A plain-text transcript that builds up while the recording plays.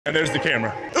And there's the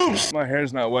camera. Oops, my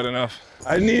hair's not wet enough.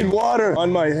 I need water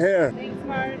on my hair. Thanks,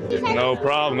 Mark. No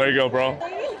problem. There you go, bro.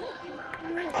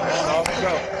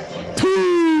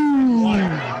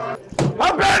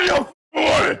 How bad is your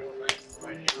water?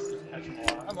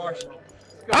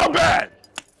 How bad?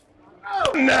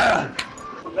 Nah.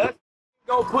 Let's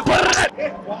go put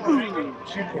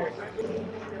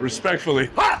Respectfully.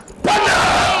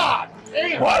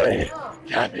 Wally.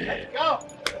 Got it. Go.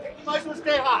 Might as well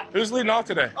stay hot. Who's leading off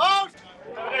today? Oh!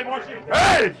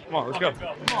 Hey! Come on, let's go.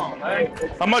 Come on, man.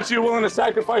 How much are you willing to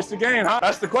sacrifice to gain, huh?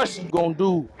 That's the question. Gonna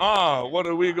do. What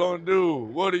are we gonna do?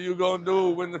 What are you gonna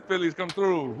do when the Phillies come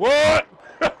through? What?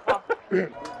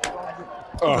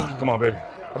 Oh, come on, baby.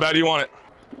 How bad do you want it?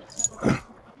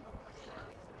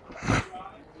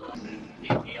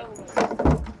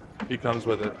 He comes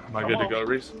with it. Am I good to go,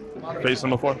 Reese? Face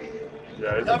him before?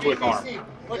 Yeah, it's a quick arm.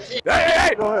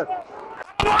 Hey! Go ahead.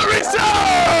 Come on, Reese!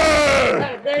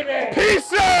 Hey, baby. Peace!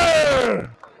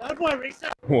 That boy, Reese.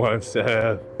 What's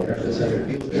up?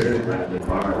 Brandon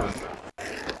Marsh.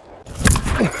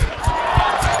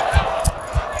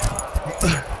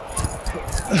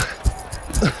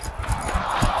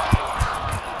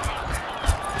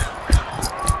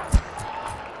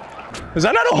 Is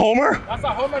that not a homer? That's a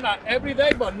homer, not every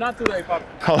day, but not today, Papa.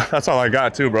 Oh, that's all I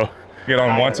got too, bro. Get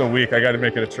on once a week. I got to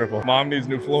make it a triple. Mom needs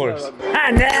new floors. Dude,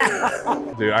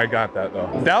 I got that though.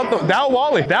 Doubt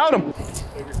Wally. Doubt him.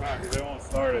 They won't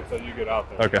start it until you get out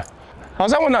there. Okay.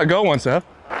 How's that one not go one, Seth?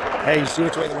 Hey, you see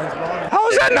which way the wind's blowing? How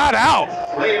is that not out?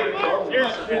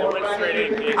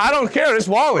 I don't care. It's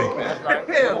Wally.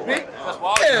 Yeah, big.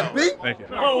 Yeah, big. Thank you.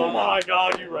 Oh my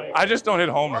God, you're right. I just don't hit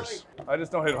homers. I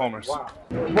just don't hit homers.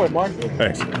 Boy, Mark.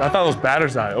 Thanks. I thought those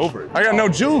batters eye over it. I got no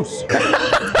juice.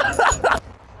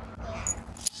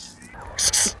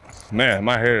 Man,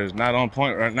 my hair is not on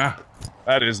point right now.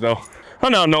 That is though. Oh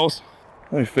no, Knowles.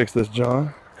 Let me fix this,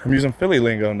 John. I'm using Philly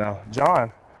lingo now.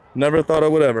 John. Never thought I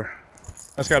would ever.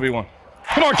 That's gotta be one.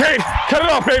 Come on, Kate. Cut it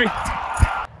off, baby.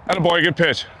 Attaboy, good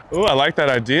pitch. Ooh, I like that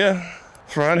idea.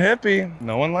 Front hippie.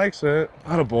 No one likes it.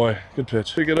 Attaboy, good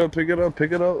pitch. Pick it up, pick it up,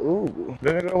 pick it up. Ooh,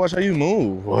 then I gotta watch how you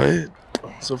move. What?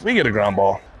 So if we get a ground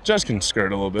ball, Just can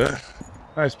skirt a little bit.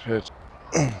 Nice pitch.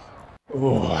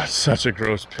 Oh, that's such a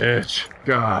gross pitch.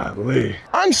 Golly.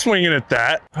 I'm swinging at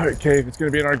that. All right, Cave, it's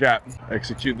gonna be in our gap.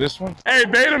 Execute this one. Hey,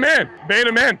 bait him in. Bait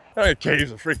him in. All right,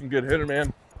 Cave's a freaking good hitter,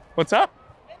 man. What's up?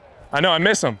 I know, I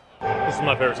miss him. This is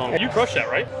my favorite song. You crushed that,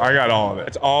 right? I got all of it.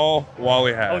 It's all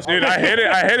Wally has. Dude, I hit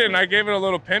it, and I gave it a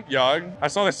little pimp yog. I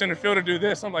saw the center fielder do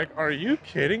this. I'm like, are you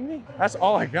kidding me? That's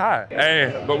all I got.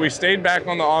 Hey, but we stayed back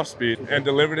on the off speed and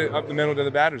delivered it up the middle to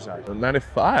the batter's eye.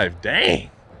 95,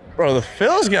 dang. Bro, the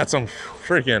Phil's got some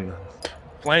freaking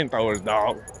flamethrowers,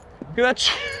 dog. Look at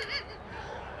that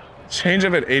change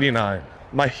up at 89.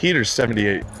 My heater's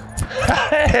 78.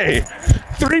 Hey,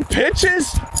 3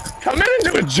 pitches? Coming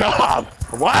into a job.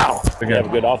 Wow. Did you have a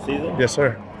good off season? Yes,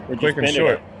 sir. Where'd Quick you and spend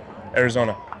short. it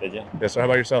Arizona. Did you? Yes, sir. How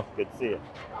about yourself? Good to see you.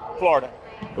 Florida.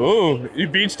 Ooh, you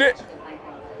beached it?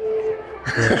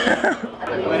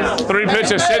 3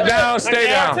 pitches. Sit down, stay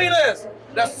down. Martinez,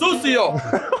 that's Sucio.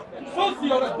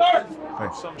 Sucio, that's dirt.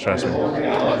 Thanks. Trust me.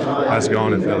 That's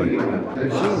going in Philly.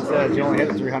 Sheen says you only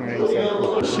hit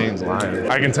 387. Sheen's lying.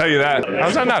 I can tell you that.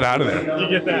 How's that not out of there? You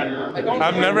get that.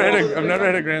 I've never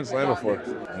hit a grand slam before.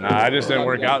 Nah, I just didn't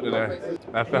work out today.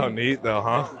 That felt neat though,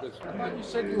 huh? You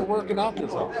said you were working out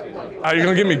this offseason. How you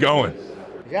gonna get me going?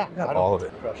 Yeah, All of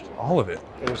it. All of it.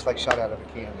 It was like shot out of a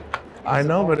cannon. I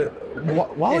know,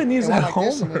 but Wally needs that went like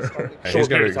this and it homer. started- Hey, he's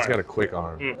got a quick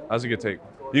arm. That was a good take.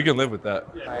 You can live with that.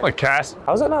 Like Cass.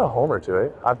 How's that not a homer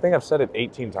today? I think I've said it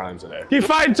 18 times today. Keep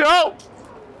fighting, Joe!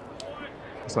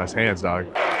 That's nice hands, dog.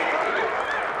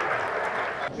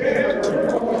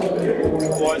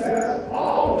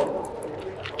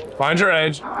 Find your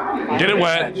edge. Get it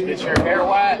wet. Get your hair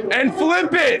wet. And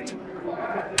flip it!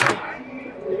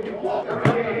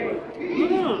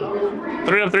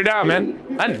 3 up, 3 down, man.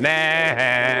 Nah.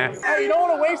 Hey, you don't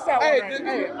want to waste that one.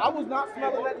 Hey, I was not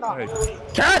smelling that knock.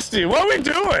 Casty, what are we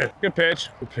doing? Good pitch.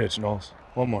 Good pitch, Knowles.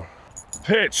 One more.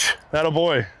 Pitch. That a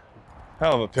boy.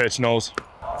 Hell of a pitch, Knowles.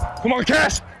 Come on,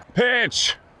 Cass.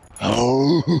 Pitch.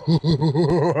 Oh.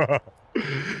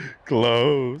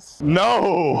 Close.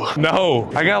 No.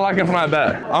 I gotta lock in for my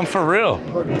bat. I'm for real.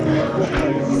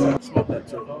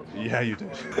 Yeah, you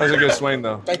did. That was a good swing,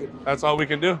 though. Thank you. That's all we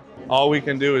can do. All we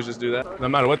can do is just do that. No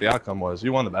matter what the outcome was,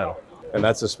 you won the battle. And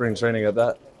that's the spring training of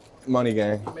that money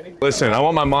gang. Listen, I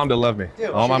want my mom to love me. I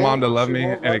want my mom to love me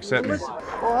and accept me.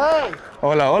 Oh, hey.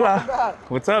 Hola, hola.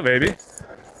 What's up, baby?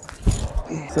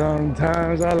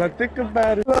 Sometimes all I think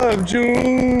about is love,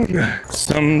 June.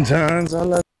 Sometimes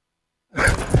all I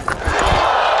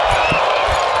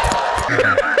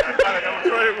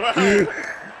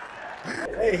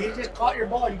Hey, he just caught your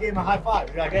ball. You gave him a high five.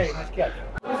 You're like, hey, nice catch.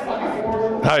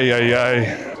 Ay, ay, ay.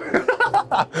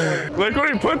 Look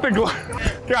where he put the glove.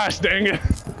 Gosh dang it.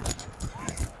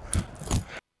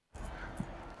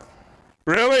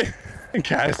 Really?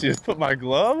 Cassius put my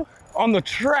glove on the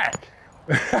track.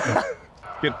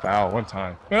 Get fouled one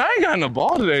time. Man, I ain't gotten the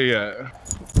ball today yet.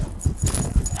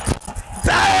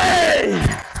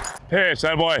 Dang! Pitch,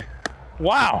 that boy.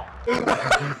 Wow.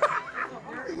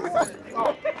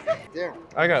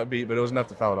 I got beat, but it was enough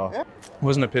to foul it off.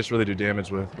 Wasn't a pitch to really do damage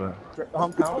with, but.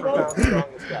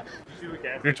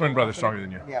 Your twin brother's stronger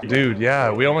than you. Yeah. Dude,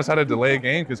 yeah, we almost had to delay a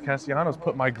game because Castellanos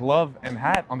put my glove and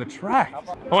hat on the track.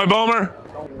 Oh, my Bomer.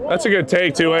 That's a good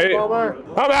take, 2-8.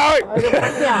 How about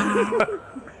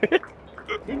it?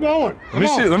 Keep going.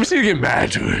 Let me see you get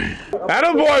mad to it.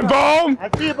 Attaboy, Boom! I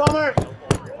see you, Bummer.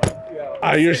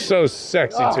 Ah, you're so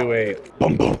sexy, 2-8.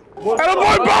 Boom, boom.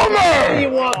 Attaboy, Bomer! You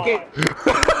walk it.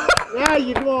 Now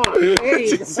you go on. Hey.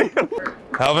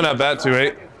 Helping that bat,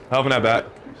 2-8. Helping that bat.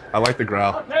 I like the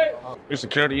growl. Your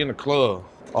security in the club.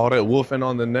 All that wolfing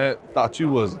on the net. Thought you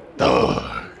was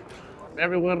done.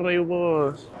 Everywhere they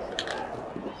was.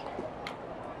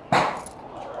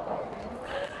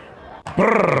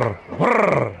 Brr,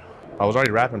 brr. I was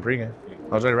already rapping pregame.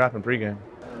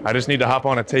 I just need to hop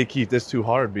on a Take Keith This Too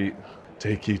Hard beat.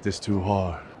 Take Keith This Too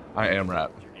Hard. I am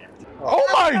rap. Oh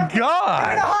my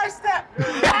God! High step.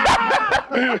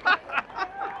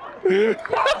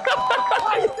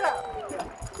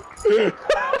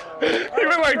 He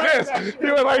went like this. He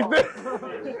went like this.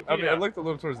 I mean, I looked a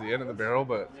little towards the end of the barrel,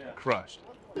 but crushed.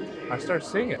 I started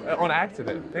singing on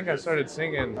accident. I think I started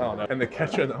singing, I don't know, and the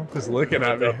catcher was looking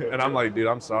at me, and I'm like, dude,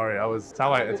 I'm sorry. It's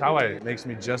how it makes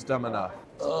me just dumb enough.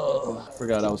 Oh, I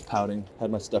forgot I was pouting.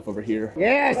 Had my stuff over here.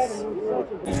 Yes.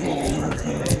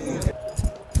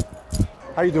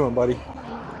 How you doing, buddy?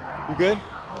 You good?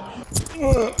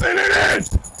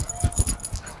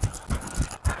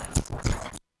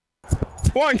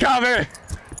 One, Covey.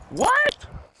 What?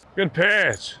 Good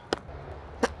pitch.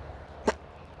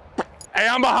 Hey,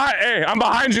 I'm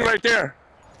behind you right there.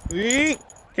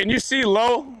 Can you see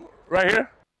low right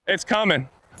here? It's coming.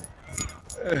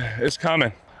 It's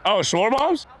coming. Oh,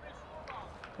 Schwarbaum's?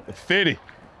 50.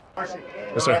 Yes,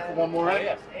 sir. One more,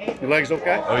 right? Your legs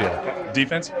okay? Oh, yeah.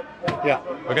 Defense? Yeah.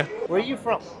 Okay. Where are you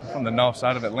from? From the north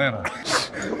side of Atlanta.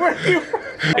 Where are you from?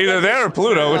 Either there or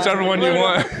Pluto, whichever one you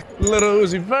want. Little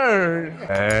Uzi Vert.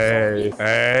 Hey.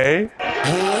 Hey.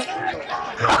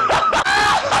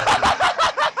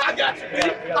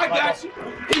 I got you.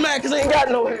 He mad because he ain't got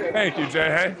no hair. Thank you,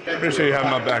 Jay. Hey, appreciate you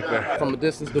having my back there. From a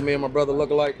distance, do me and my brother look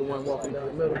alike? The one walking down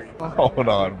the middle? Hold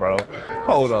on, bro.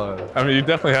 Hold on. I mean, you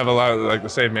definitely have a lot of like the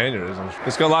same mannerisms.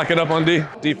 Let's go lock it up on D.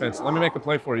 Defense. Let me make a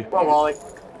play for you. Come on, Wally.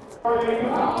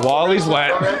 Wally's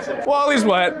wet. Wally's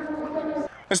wet.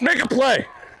 Let's make a play.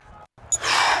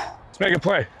 Let's make a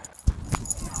play.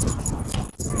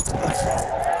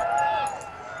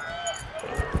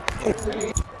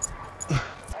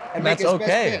 And that's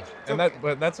okay.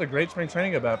 But that's a great spring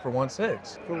training about for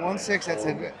 1-6. For 1-6, that's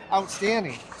an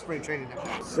outstanding spring training.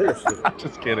 Seriously. I'm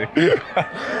just kidding.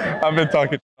 I've been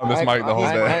talking on this mic the whole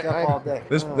day. All day.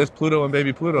 This Pluto and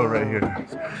baby Pluto right here.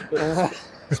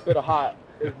 Spit a hot.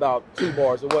 It's about 2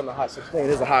 bars. It wasn't a hot 16.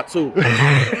 It's a hot 2.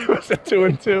 It was a 2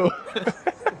 and 2.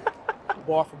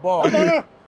 Bar for bar.